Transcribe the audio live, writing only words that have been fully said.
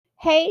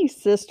Hey,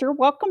 sister,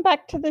 welcome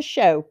back to the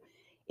show.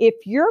 If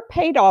your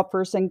paid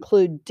offers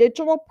include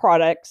digital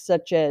products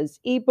such as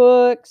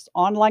ebooks,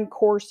 online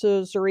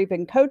courses, or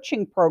even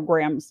coaching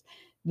programs,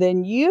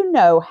 then you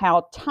know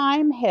how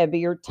time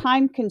heavy or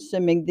time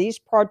consuming these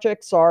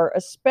projects are,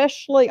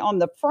 especially on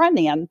the front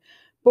end,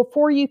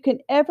 before you can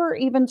ever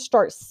even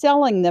start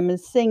selling them and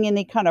seeing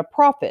any kind of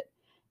profit.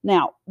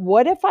 Now,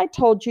 what if I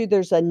told you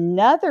there's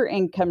another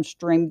income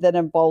stream that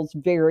involves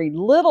very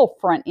little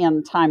front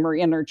end time or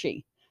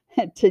energy?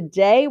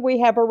 Today, we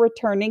have a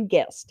returning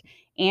guest,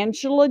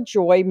 Angela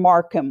Joy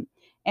Markham,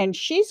 and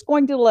she's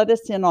going to let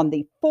us in on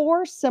the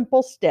 4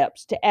 simple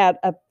steps to add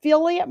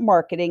affiliate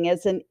marketing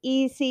as an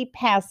easy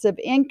passive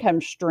income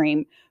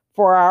stream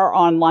for our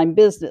online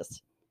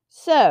business.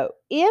 So,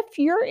 if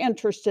you're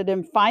interested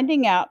in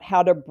finding out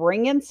how to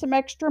bring in some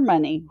extra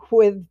money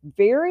with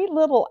very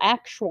little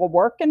actual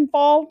work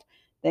involved,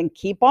 then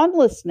keep on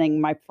listening,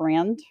 my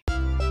friend.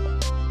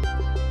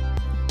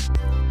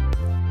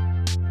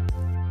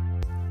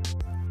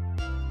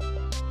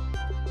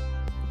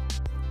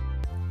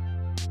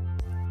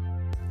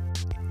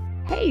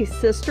 Hey,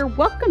 sister,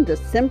 welcome to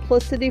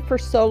Simplicity for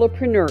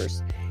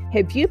Solopreneurs.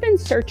 Have you been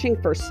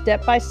searching for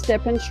step by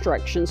step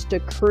instructions to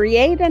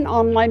create an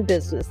online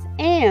business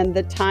and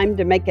the time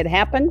to make it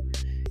happen?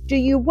 Do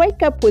you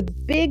wake up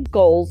with big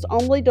goals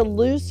only to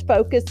lose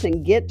focus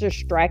and get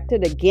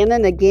distracted again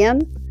and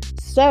again?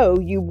 So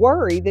you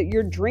worry that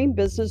your dream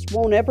business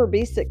won't ever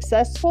be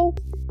successful?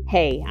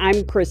 Hey,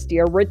 I'm Christy,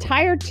 a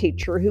retired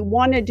teacher who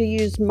wanted to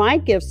use my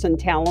gifts and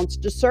talents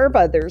to serve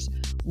others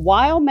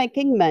while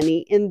making money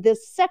in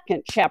this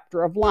second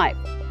chapter of life.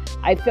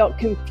 I felt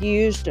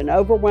confused and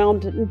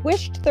overwhelmed and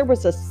wished there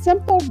was a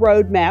simple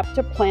roadmap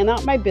to plan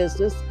out my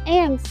business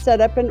and set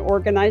up and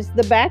organize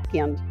the back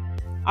end.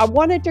 I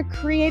wanted to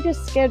create a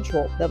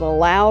schedule that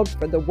allowed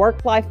for the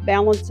work-life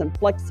balance and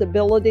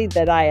flexibility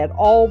that I had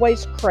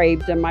always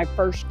craved in my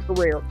first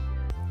career.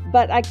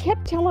 But I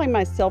kept telling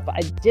myself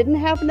I didn't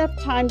have enough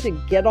time to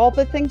get all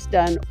the things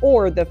done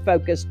or the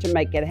focus to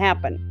make it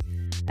happen,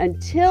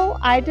 until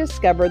I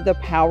discovered the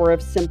power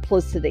of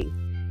simplicity.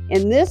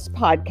 In this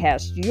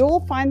podcast,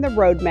 you'll find the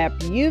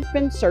roadmap you've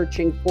been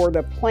searching for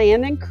to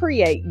plan and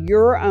create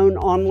your own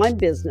online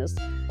business,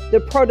 the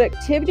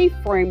productivity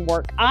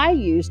framework I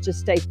use to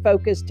stay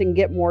focused and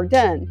get more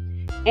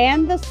done,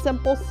 and the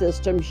simple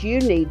systems you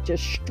need to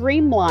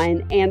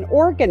streamline and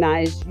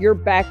organize your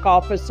back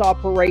office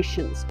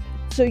operations,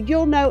 so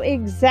you'll know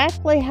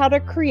exactly how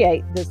to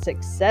create the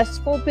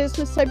successful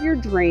business of your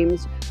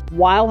dreams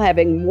while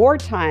having more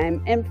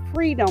time and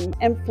freedom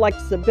and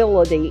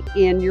flexibility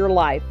in your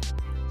life.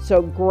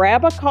 So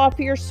grab a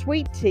coffee or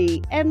sweet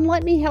tea and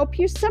let me help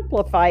you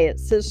simplify it,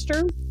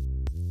 sister.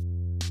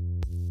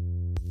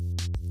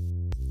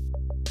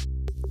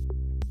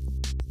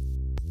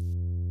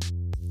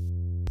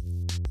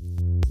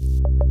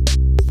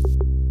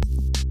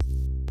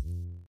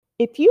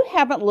 If you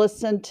haven't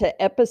listened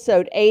to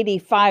episode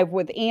 85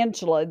 with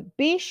Angela,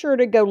 be sure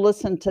to go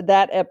listen to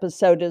that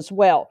episode as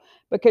well,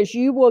 because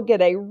you will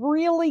get a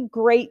really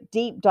great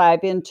deep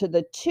dive into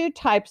the 2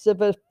 types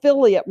of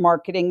affiliate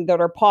marketing that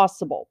are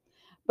possible.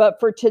 But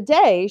for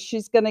today,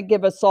 she's going to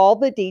give us all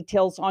the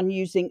details on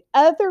using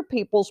other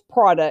people's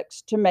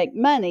products to make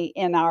money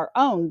in our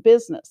own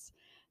business.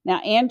 Now,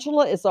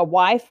 Angela is a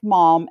wife,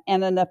 mom,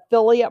 and an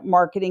affiliate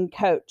marketing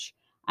coach.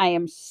 I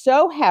am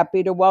so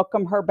happy to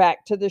welcome her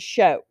back to the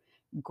show.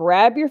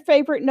 Grab your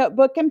favorite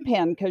notebook and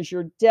pen because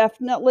you're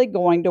definitely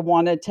going to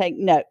want to take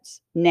notes.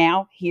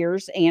 Now,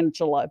 here's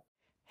Angela.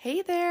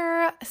 Hey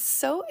there.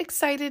 So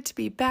excited to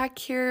be back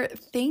here.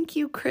 Thank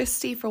you,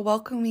 Christy, for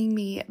welcoming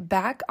me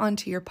back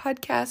onto your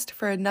podcast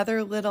for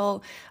another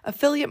little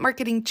affiliate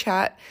marketing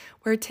chat,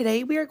 where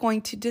today we are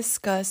going to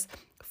discuss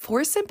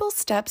 4 simple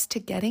steps to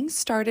getting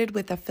started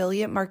with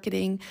affiliate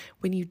marketing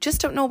when you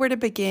just don't know where to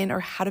begin or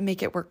how to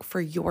make it work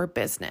for your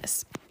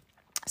business.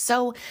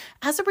 So,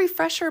 as a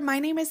refresher, my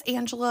name is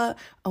Angela,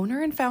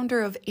 owner and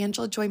founder of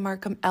Angela Joy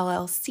Markham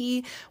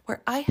LLC,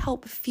 where I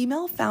help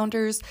female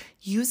founders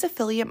use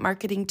affiliate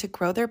marketing to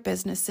grow their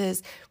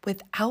businesses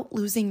without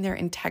losing their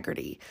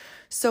integrity.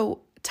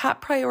 So,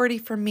 top priority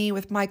for me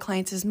with my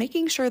clients is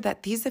making sure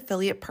that these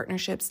affiliate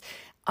partnerships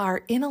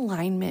are in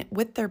alignment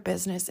with their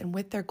business and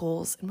with their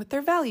goals and with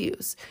their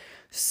values.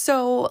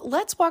 So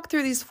let's walk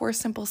through these 4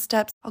 simple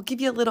steps. I'll give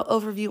you a little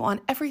overview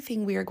on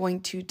everything we are going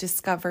to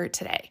discover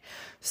today.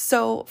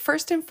 So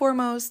first and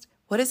foremost,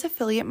 what is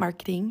affiliate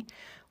marketing?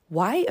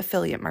 Why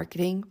affiliate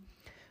marketing?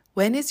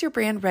 When is your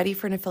brand ready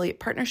for an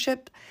affiliate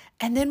partnership?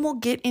 And then we'll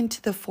get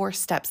into the 4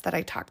 steps that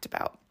I talked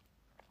about.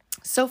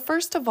 So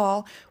first of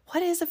all,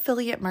 what is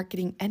affiliate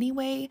marketing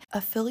anyway?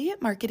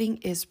 Affiliate marketing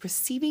is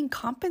receiving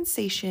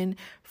compensation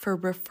for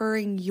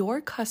referring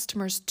your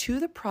customers to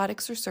the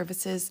products or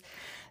services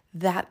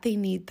that they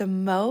need the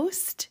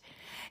most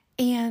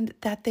and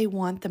that they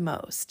want the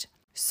most.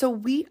 So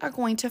we are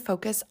going to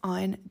focus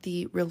on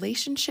the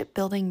relationship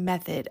building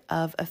method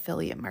of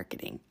affiliate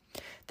marketing.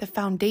 The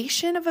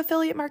foundation of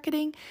affiliate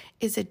marketing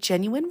is a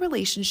genuine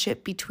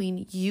relationship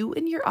between you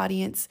and your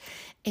audience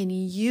and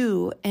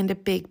you and a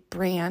big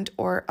brand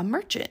or a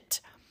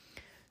merchant.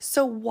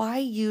 So why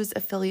use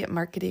affiliate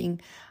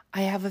marketing?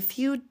 I have a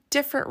few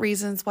different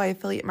reasons why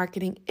affiliate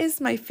marketing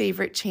is my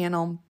favorite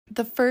channel.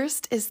 The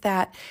first is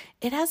that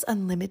it has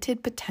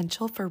unlimited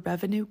potential for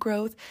revenue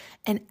growth,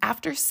 and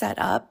after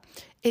setup,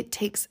 it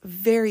takes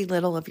very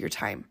little of your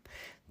time.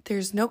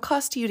 There's no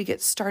cost to you to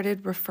get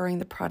started referring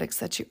the products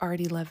that you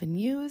already love and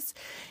use,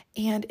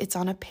 and it's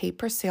on a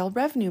pay-per-sale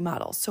revenue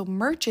model. So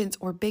merchants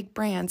or big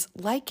brands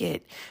like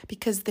it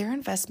because their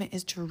investment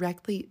is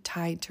directly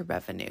tied to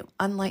revenue,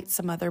 unlike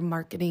some other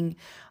marketing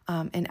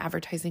and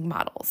advertising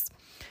models.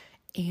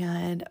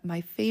 And my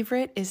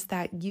favorite is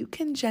that you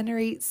can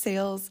generate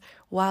sales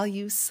while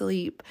you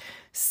sleep.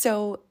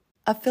 So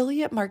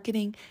affiliate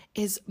marketing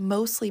is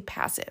mostly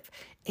passive.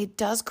 It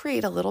does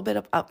create a little bit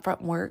of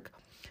upfront work,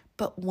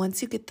 but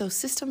once you get those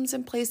systems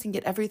in place and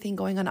get everything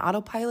going on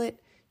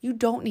autopilot, you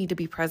don't need to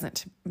be present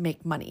to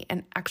make money,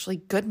 and actually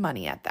good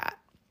money at that.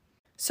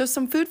 So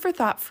some food for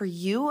thought for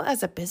you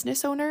as a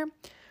business owner: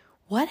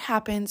 what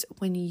happens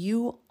when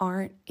you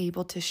aren't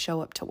able to show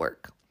up to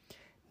work?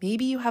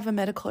 Maybe you have a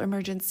medical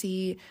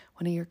emergency,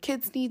 one of your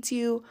kids needs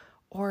you,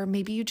 or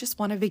maybe you just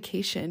want a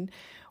vacation.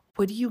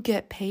 Would you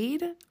get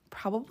paid?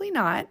 Probably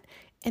not.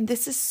 And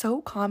this is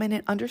so common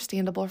and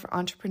understandable for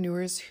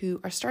entrepreneurs who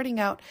are starting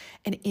out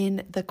and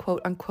in the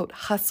quote unquote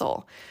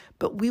hustle.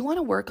 But we want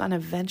to work on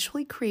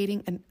eventually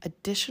creating an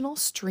additional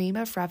stream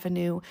of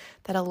revenue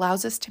that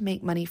allows us to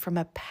make money from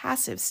a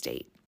passive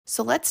state.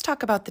 So let's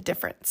talk about the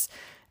difference.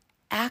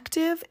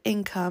 Active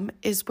income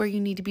is where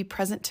you need to be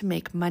present to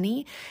make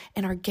money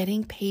and are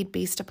getting paid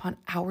based upon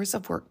hours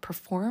of work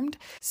performed,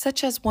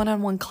 such as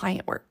one-on-one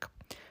client work.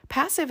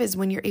 Passive is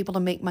when you're able to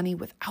make money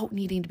without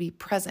needing to be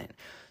present.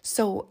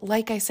 So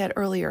like I said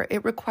earlier,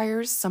 it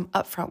requires some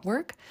upfront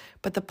work,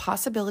 but the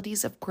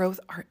possibilities of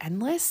growth are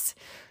endless.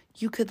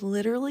 You could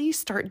literally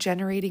start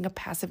generating a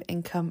passive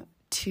income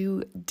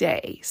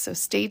today. So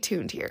stay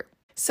tuned here.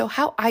 So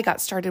how I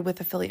got started with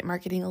affiliate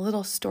marketing, a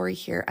little story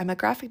here. I'm a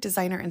graphic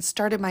designer and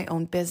started my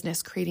own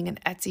business, creating an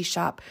Etsy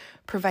shop,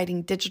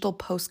 providing digital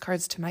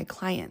postcards to my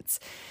clients.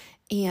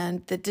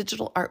 And the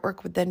digital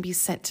artwork would then be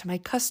sent to my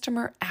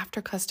customer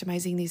after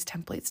customizing these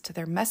templates to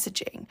their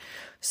messaging.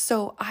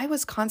 So I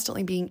was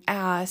constantly being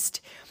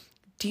asked,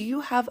 do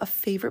you have a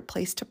favorite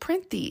place to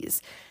print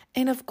these?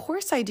 And of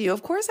course I do.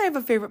 Of course I have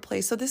a favorite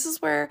place. So this is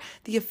where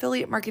the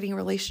affiliate marketing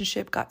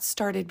relationship got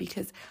started,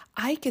 because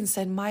I can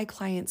send my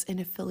clients an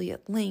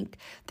affiliate link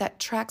that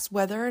tracks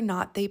whether or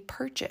not they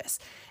purchase.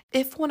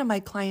 If one of my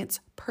clients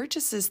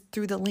purchases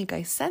through the link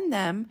I send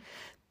them,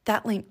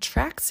 that link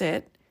tracks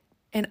it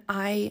and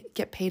I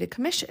get paid a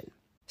commission.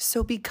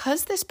 So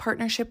because this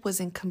partnership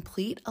was in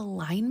complete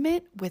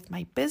alignment with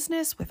my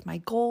business, with my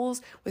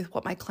goals, with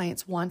what my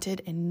clients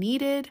wanted and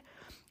needed,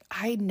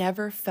 I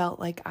never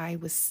felt like I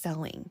was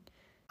selling.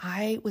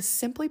 I was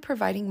simply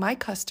providing my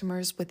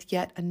customers with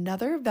yet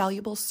another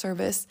valuable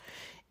service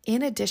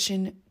in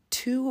addition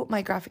to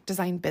my graphic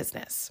design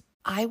business.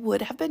 I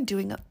would have been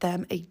doing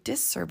them a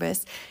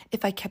disservice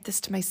if I kept this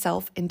to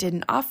myself and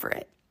didn't offer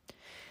it.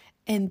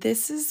 And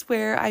this is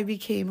where I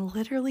became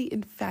literally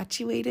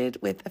infatuated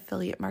with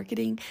affiliate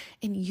marketing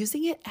and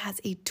using it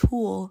as a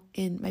tool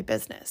in my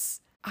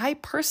business. I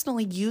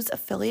personally use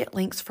affiliate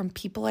links from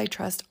people I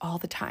trust all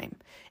the time,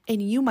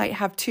 and you might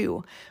have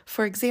too.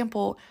 For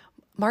example,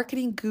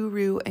 marketing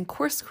guru and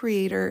course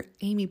creator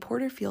Amy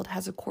Porterfield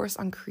has a course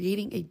on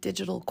creating a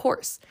digital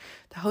course.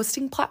 The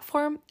hosting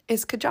platform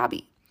is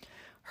Kajabi.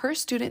 Her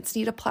students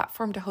need a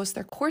platform to host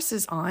their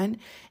courses on,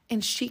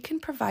 and she can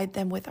provide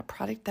them with a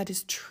product that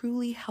is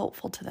truly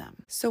helpful to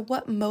them. So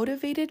what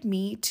motivated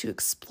me to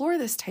explore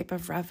this type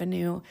of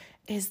revenue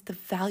is the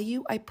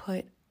value I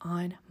put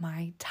on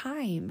my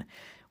time.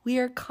 We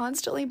are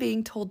constantly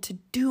being told to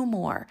do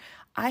more.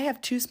 I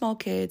have 2 small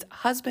kids, a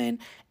husband,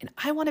 and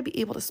I want to be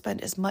able to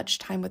spend as much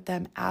time with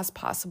them as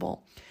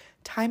possible.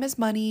 Time is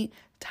money,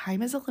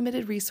 time is a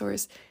limited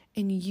resource,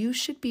 and you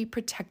should be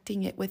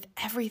protecting it with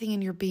everything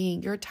in your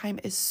being. Your time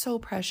is so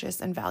precious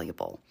and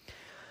valuable.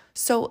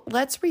 So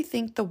let's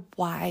rethink the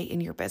why in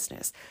your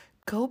business.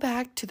 Go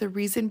back to the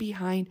reason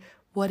behind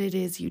what it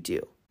is you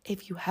do.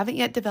 If you haven't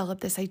yet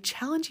developed this, I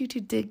challenge you to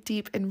dig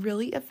deep and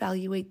really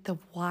evaluate the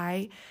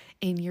why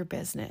in your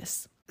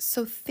business.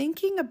 So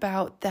thinking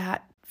about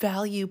that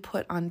value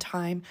put on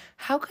time,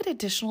 how could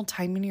additional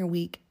time in your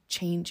week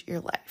change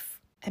your life?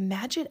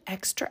 Imagine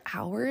extra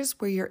hours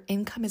where your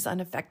income is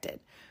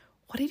unaffected.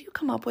 What did you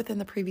come up with in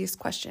the previous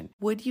question?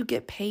 Would you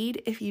get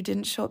paid if you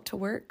didn't show up to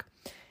work?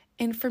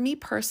 And for me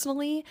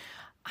personally,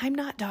 I'm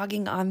not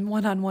dogging on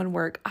one-on-one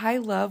work. I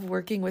love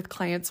working with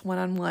clients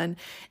one-on-one.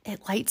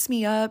 It lights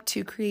me up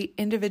to create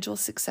individual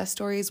success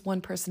stories,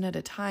 one person at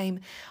a time.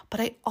 But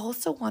I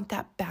also want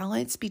that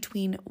balance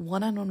between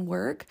one-on-one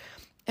work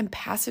and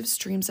passive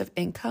streams of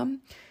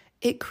income.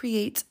 It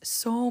creates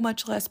so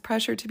much less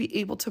pressure to be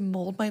able to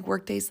mold my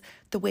workdays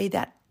the way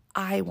that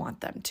I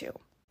want them to.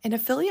 And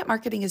affiliate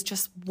marketing is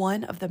just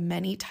one of the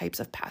many types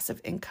of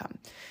passive income.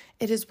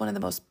 It is one of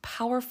the most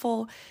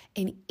powerful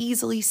and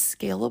easily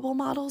scalable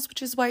models,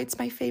 which is why it's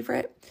my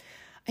favorite.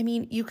 I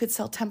mean, you could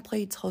sell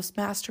templates, host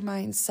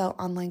masterminds, sell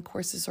online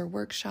courses or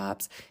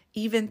workshops,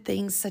 even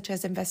things such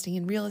as investing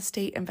in real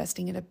estate,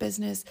 investing in a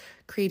business,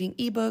 creating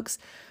ebooks.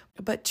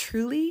 But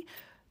truly,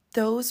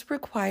 those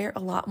require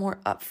a lot more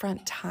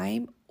upfront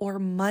time or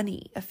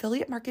money.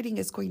 Affiliate marketing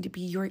is going to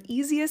be your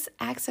easiest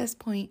access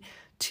point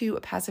to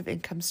a passive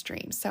income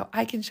stream. So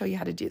I can show you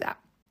how to do that.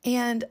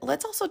 And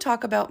let's also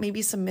talk about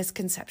maybe some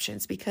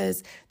misconceptions,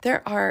 because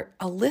there are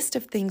a list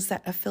of things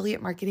that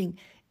affiliate marketing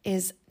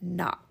is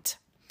not.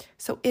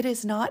 So it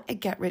is not a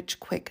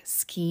get-rich-quick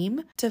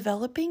scheme.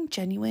 Developing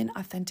genuine,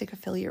 authentic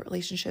affiliate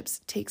relationships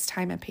takes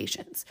time and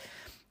patience.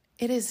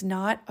 It is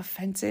not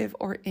offensive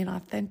or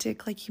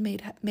inauthentic like you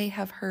may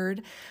have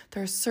heard.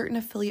 There are certain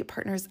affiliate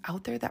partners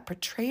out there that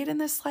portray it in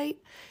this light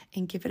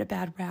and give it a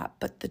bad rap.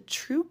 But the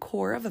true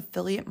core of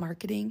affiliate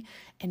marketing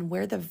and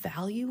where the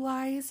value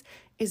lies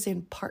is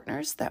in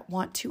partners that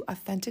want to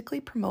authentically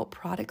promote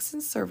products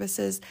and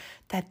services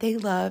that they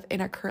love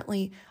and are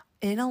currently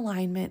in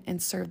alignment and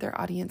serve their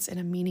audience in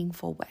a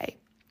meaningful way.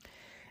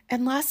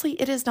 And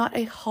lastly, it is not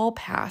a hall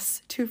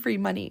pass to free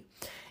money.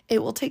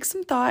 It will take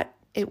some thought.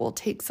 It will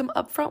take some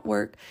upfront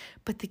work,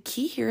 but the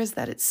key here is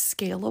that it's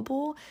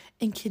scalable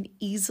and can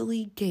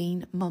easily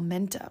gain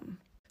momentum.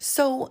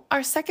 So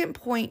our second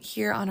point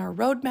here on our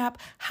roadmap,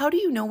 how do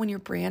you know when your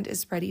brand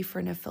is ready for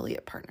an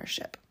affiliate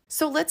partnership?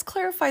 So let's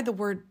clarify the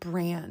word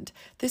brand.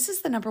 This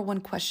is the number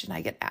one question I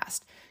get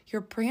asked.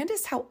 Your brand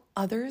is how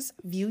others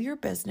view your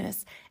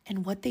business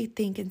and what they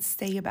think and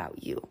say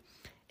about you.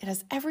 It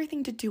has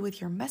everything to do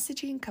with your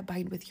messaging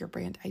combined with your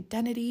brand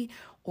identity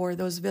or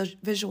those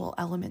visual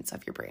elements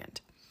of your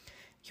brand.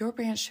 Your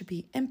brand should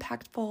be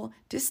impactful,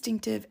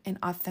 distinctive, and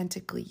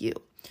authentically you.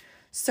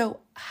 So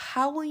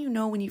how will you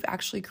know when you've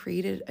actually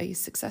created a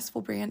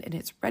successful brand and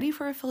it's ready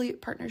for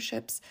affiliate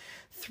partnerships?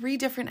 3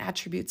 different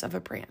attributes of a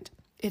brand.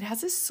 It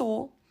has a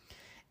soul,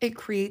 it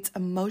creates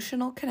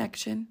emotional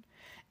connection,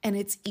 and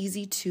it's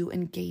easy to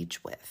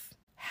engage with.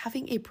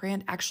 Having a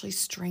brand actually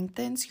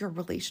strengthens your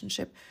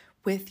relationship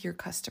with your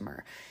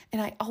customer.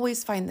 And I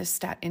always find this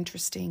stat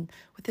interesting.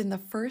 Within the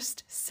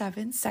first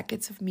 7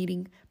 seconds of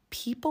meeting,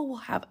 people will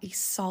have a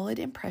solid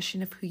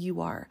impression of who you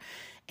are.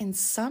 And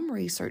some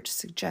research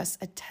suggests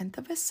 1/10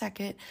 of a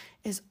second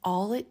is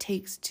all it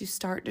takes to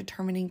start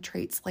determining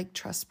traits like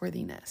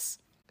trustworthiness.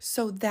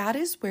 So that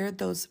is where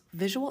those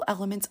visual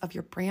elements of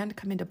your brand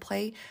come into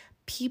play.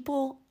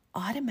 People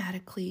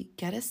automatically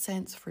get a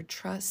sense for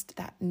trust,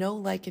 that know,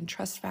 like, and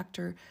trust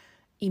factor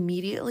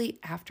immediately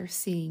after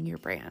seeing your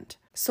brand.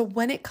 So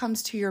when it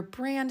comes to your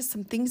brand,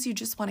 some things you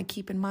just want to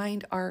keep in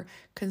mind are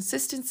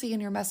consistency in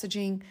your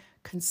messaging,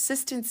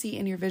 consistency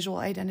in your visual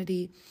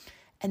identity,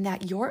 and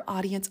that your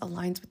audience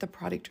aligns with the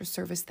product or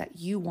service that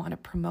you want to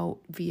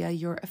promote via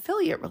your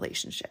affiliate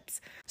relationships.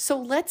 So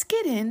let's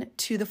get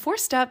into the 4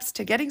 steps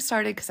to getting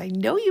started, because I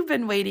know you've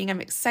been waiting.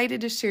 I'm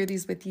excited to share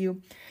these with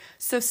you.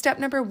 So step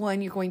number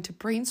 1, you're going to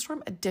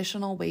brainstorm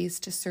additional ways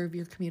to serve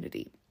your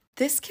community.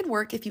 This can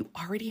work if you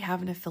already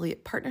have an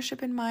affiliate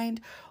partnership in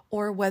mind,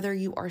 or whether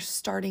you are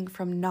starting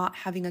from not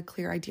having a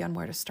clear idea on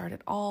where to start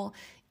at all.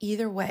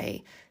 Either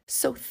way,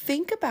 so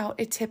think about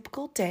a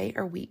typical day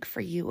or week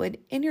for you, and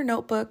in your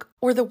notebook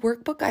or the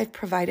workbook I've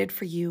provided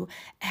for you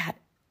at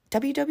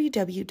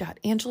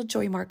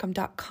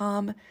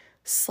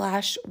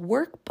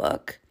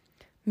www.angelajoymarkham.com/workbook,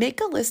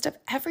 make a list of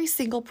every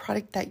single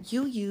product that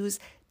you use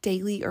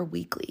daily or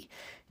weekly.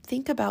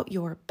 Think about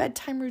your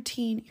bedtime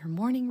routine, your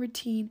morning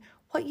routine,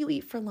 what you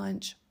eat for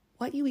lunch,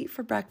 what you eat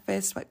for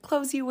breakfast, what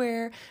clothes you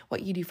wear,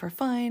 what you do for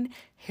fun,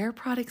 hair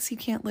products you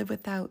can't live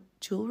without,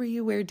 jewelry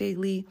you wear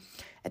daily.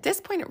 At this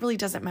point, it really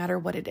doesn't matter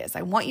what it is.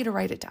 I want you to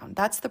write it down.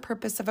 That's the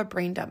purpose of a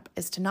brain dump,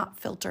 is to not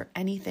filter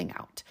anything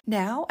out.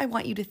 Now, I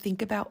want you to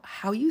think about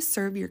how you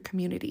serve your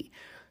community.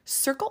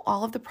 Circle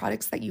all of the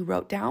products that you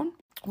wrote down,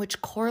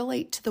 which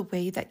correlate to the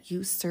way that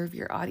you serve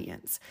your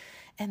audience.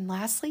 And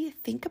lastly,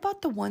 think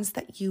about the ones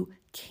that you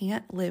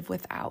can't live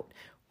without.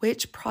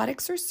 Which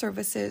products or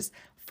services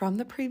from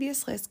the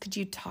previous list could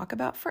you talk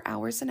about for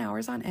hours and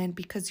hours on end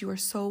because you are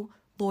so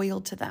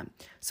loyal to them?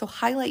 So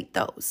highlight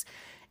those.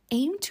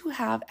 Aim to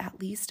have at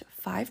least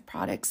 5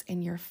 products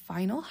in your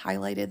final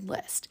highlighted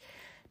list.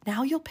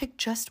 Now you'll pick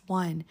just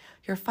one.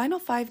 Your final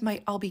 5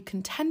 might all be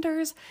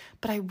contenders,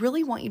 but I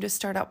really want you to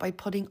start out by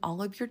putting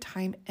all of your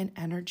time and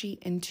energy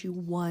into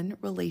one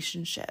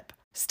relationship.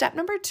 Step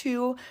number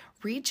 2,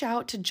 reach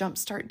out to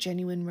jumpstart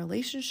genuine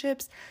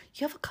relationships.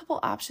 You have a couple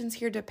options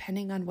here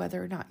depending on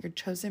whether or not your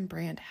chosen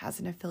brand has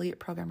an affiliate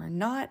program or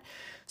not.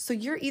 So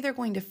you're either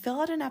going to fill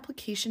out an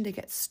application to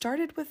get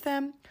started with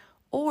them,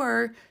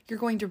 or you're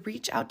going to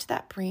reach out to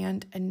that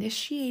brand,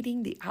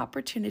 initiating the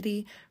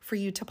opportunity for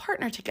you to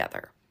partner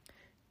together.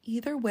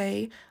 Either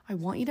way, I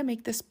want you to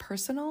make this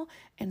personal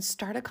and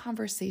start a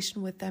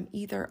conversation with them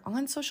either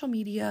on social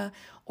media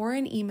or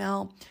an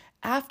email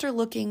after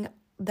looking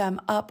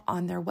them up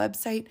on their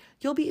website,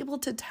 you'll be able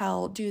to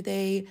tell, do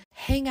they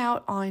hang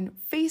out on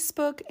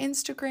Facebook,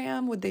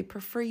 Instagram? Would they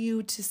prefer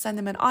you to send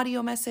them an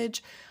audio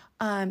message?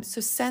 So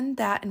send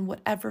that in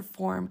whatever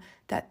form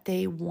that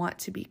they want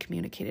to be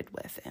communicated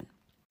with in.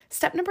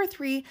 Step number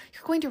 3,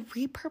 you're going to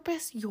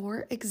repurpose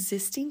your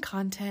existing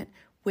content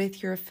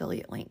with your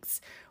affiliate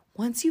links.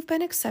 Once you've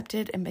been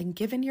accepted and been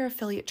given your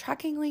affiliate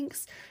tracking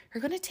links,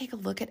 you're going to take a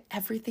look at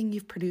everything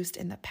you've produced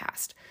in the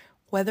past,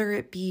 whether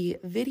it be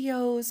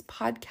videos,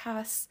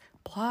 podcasts,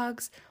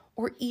 blogs,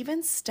 or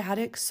even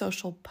static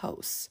social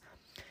posts.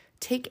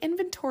 Take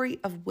inventory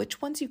of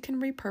which ones you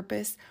can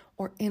repurpose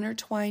or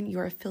intertwine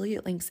your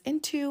affiliate links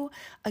into.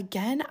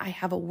 Again, I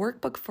have a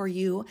workbook for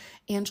you,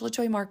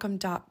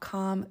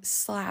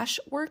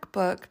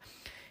 angelajoymarkham.com/workbook.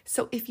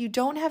 So if you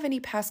don't have any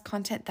past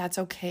content, that's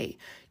okay.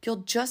 You'll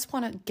just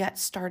want to get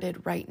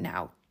started right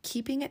now,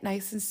 keeping it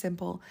nice and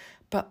simple,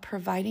 but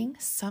providing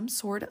some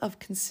sort of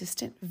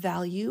consistent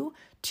value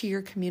to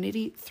your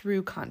community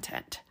through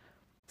content.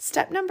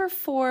 Step number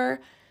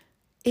 4,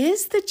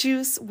 is the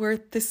juice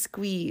worth the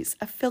squeeze?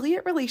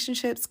 Affiliate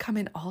relationships come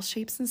in all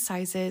shapes and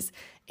sizes,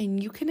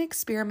 and you can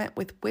experiment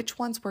with which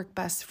ones work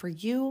best for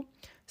you.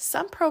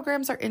 Some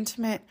programs are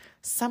intimate,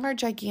 some are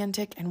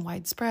gigantic and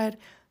widespread,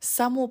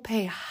 some will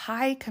pay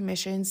high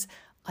commissions,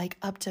 like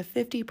up to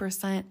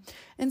 50%,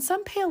 and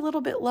some pay a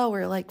little bit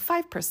lower, like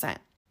 5%.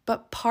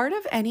 But part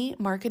of any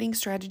marketing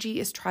strategy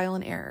is trial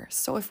and error.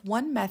 So if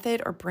one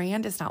method or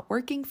brand is not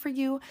working for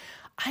you,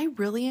 I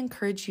really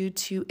encourage you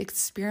to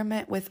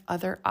experiment with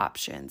other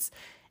options.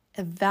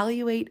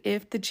 Evaluate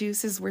if the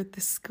juice is worth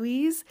the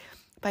squeeze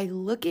by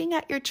looking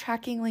at your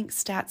tracking link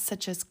stats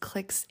such as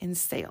clicks and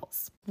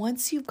sales.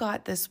 Once you've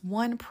got this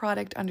one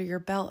product under your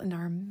belt and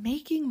are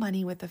making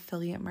money with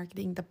affiliate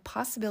marketing, the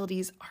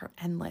possibilities are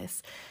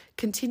endless.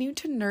 Continue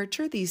to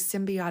nurture these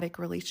symbiotic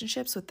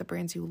relationships with the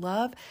brands you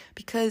love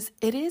because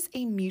it is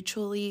a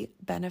mutually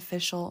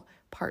beneficial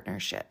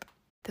partnership.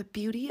 The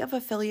beauty of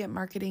affiliate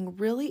marketing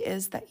really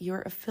is that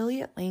your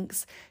affiliate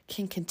links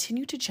can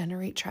continue to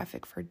generate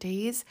traffic for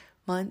days,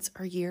 months,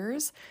 or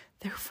years,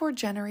 therefore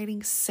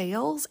generating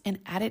sales and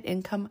added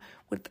income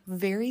with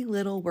very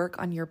little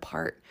work on your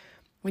part.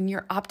 When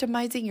you're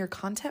optimizing your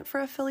content for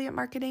affiliate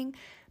marketing,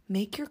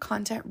 make your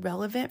content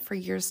relevant for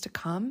years to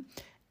come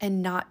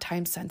and not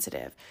time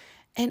sensitive.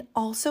 And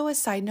also, a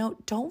side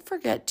note, don't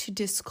forget to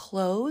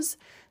disclose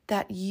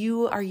that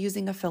you are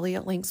using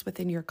affiliate links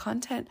within your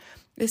content.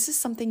 This is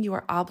something you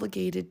are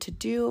obligated to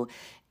do,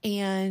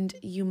 and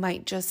you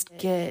might just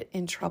get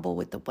in trouble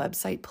with the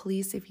website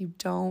police if you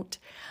don't.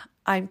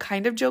 I'm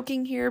kind of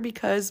joking here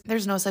because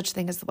there's no such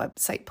thing as the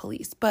website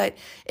police. But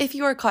if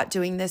you are caught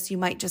doing this, you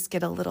might just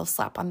get a little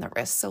slap on the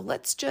wrist. So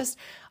let's just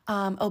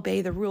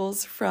obey the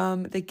rules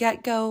from the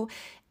get-go.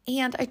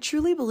 And I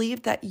truly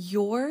believe that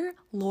your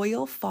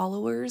loyal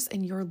followers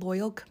and your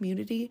loyal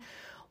community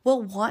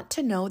will want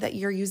to know that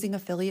you're using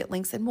affiliate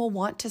links and will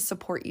want to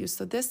support you.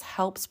 So this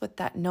helps with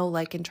that know,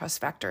 like, and trust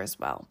factor as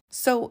well.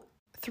 So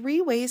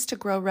 3 ways to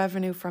grow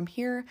revenue from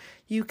here.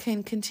 You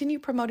can continue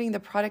promoting the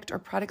product or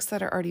products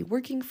that are already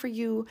working for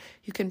you.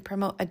 You can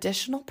promote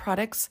additional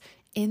products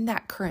in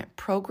that current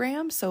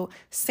program. So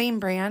same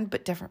brand,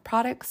 but different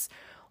products.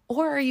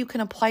 Or you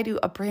can apply to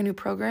a brand new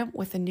program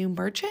with a new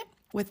merchant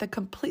with a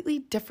completely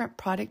different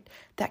product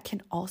that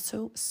can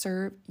also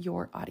serve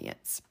your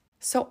audience.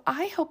 So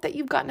I hope that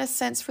you've gotten a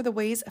sense for the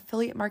ways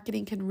affiliate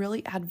marketing can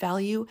really add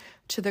value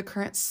to the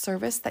current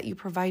service that you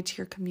provide to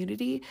your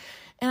community.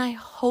 And I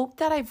hope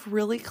that I've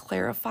really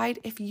clarified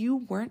if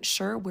you weren't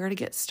sure where to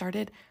get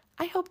started.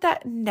 I hope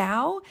that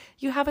now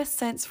you have a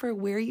sense for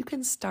where you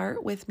can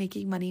start with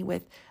making money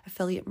with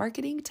affiliate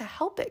marketing to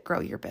help it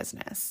grow your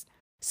business.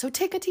 So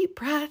take a deep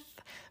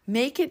breath,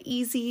 make it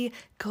easy,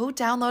 go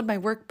download my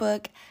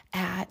workbook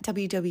at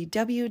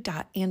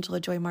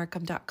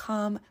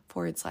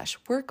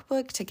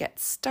www.angelajoymarkham.com/workbook to get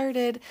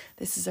started.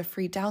 This is a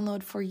free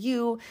download for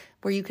you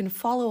where you can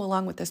follow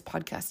along with this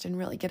podcast and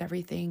really get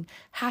everything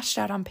hashed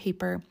out on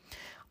paper.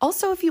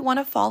 Also, if you want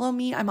to follow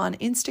me, I'm on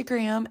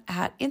Instagram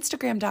at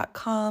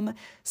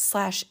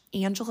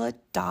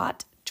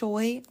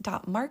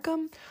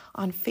instagram.com/angela.joy.markham.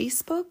 On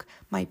Facebook,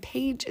 my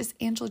page is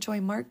Angela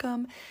Joy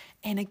Markham.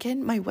 And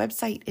again, my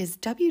website is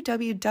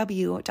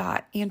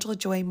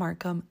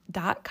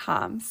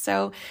www.angelajoymarkham.com.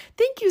 So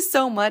thank you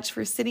so much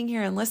for sitting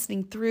here and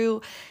listening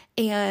through.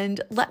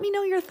 And let me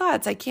know your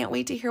thoughts. I can't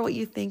wait to hear what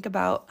you think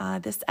about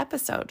this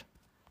episode.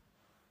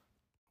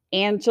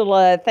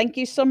 Angela, thank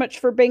you so much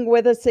for being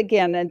with us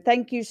again. And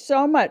thank you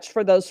so much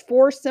for those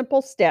 4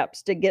 simple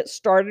steps to get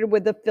started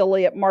with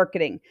affiliate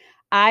marketing.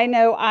 I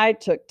know I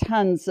took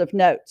tons of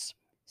notes.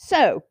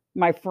 So,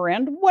 my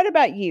friend, what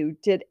about you?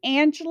 Did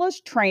Angela's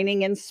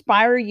training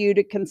inspire you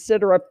to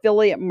consider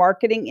affiliate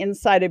marketing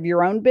inside of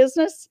your own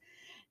business?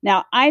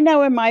 Now, I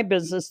know in my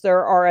business,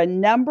 there are a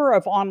number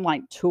of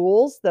online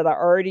tools that I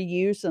already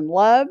use and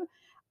love.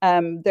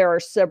 There are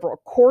several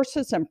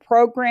courses and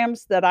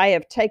programs that I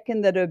have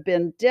taken that have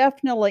been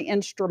definitely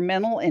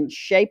instrumental in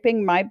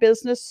shaping my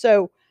business.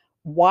 So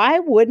why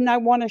wouldn't I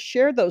want to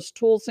share those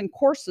tools and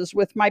courses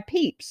with my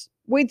peeps?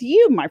 with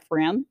you, my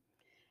friend.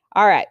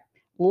 All right,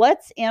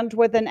 let's end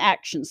with an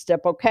action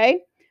step,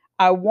 okay?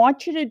 I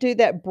want you to do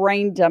that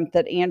brain dump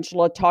that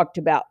Angela talked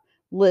about.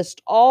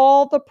 List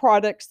all the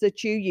products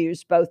that you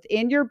use, both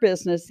in your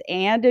business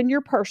and in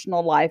your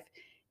personal life,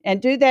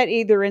 and do that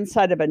either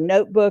inside of a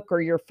notebook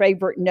or your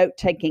favorite note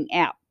taking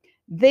app.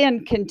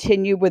 Then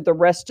continue with the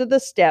rest of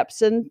the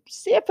steps and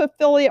see if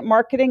affiliate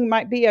marketing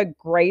might be a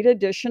great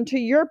addition to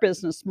your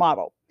business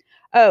model.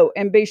 Oh,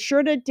 and be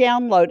sure to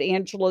download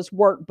Angela's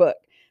workbook.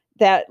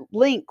 That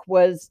link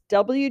was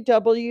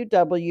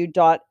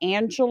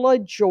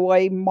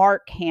www.angelajoymarkham,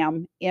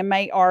 Markham,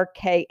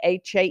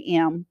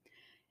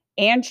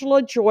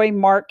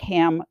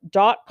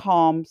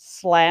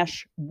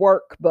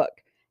 angelajoymarkham.com/workbook.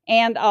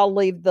 And I'll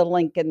leave the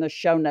link in the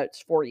show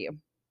notes for you.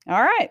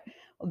 All right.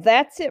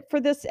 That's it for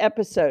this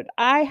episode.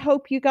 I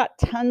hope you got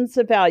tons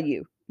of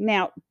value.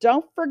 Now,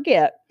 don't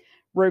forget,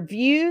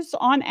 reviews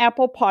on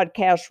Apple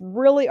Podcasts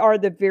really are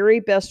the very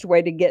best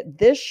way to get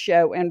this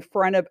show in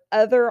front of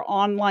other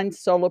online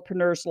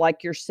solopreneurs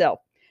like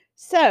yourself.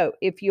 So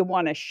if you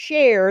want to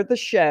share the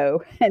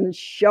show and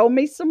show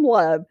me some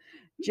love,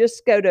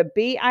 just go to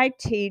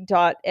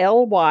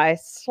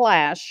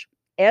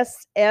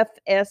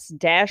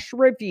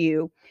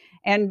bit.ly/SFS-review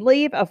and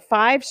leave a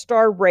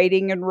 5-star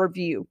rating and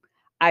review.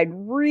 I'd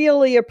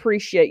really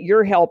appreciate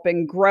your help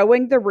in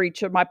growing the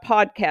reach of my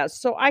podcast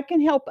so I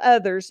can help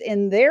others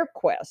in their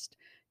quest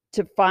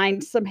to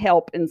find some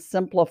help in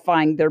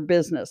simplifying their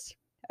business.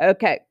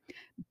 Okay,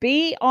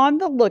 be on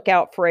the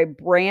lookout for a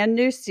brand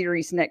new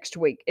series next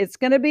week. It's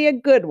going to be a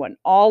good one,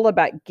 all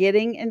about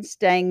getting and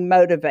staying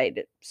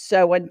motivated.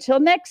 So until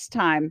next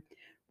time,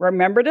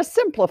 remember to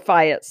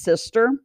simplify it, sister.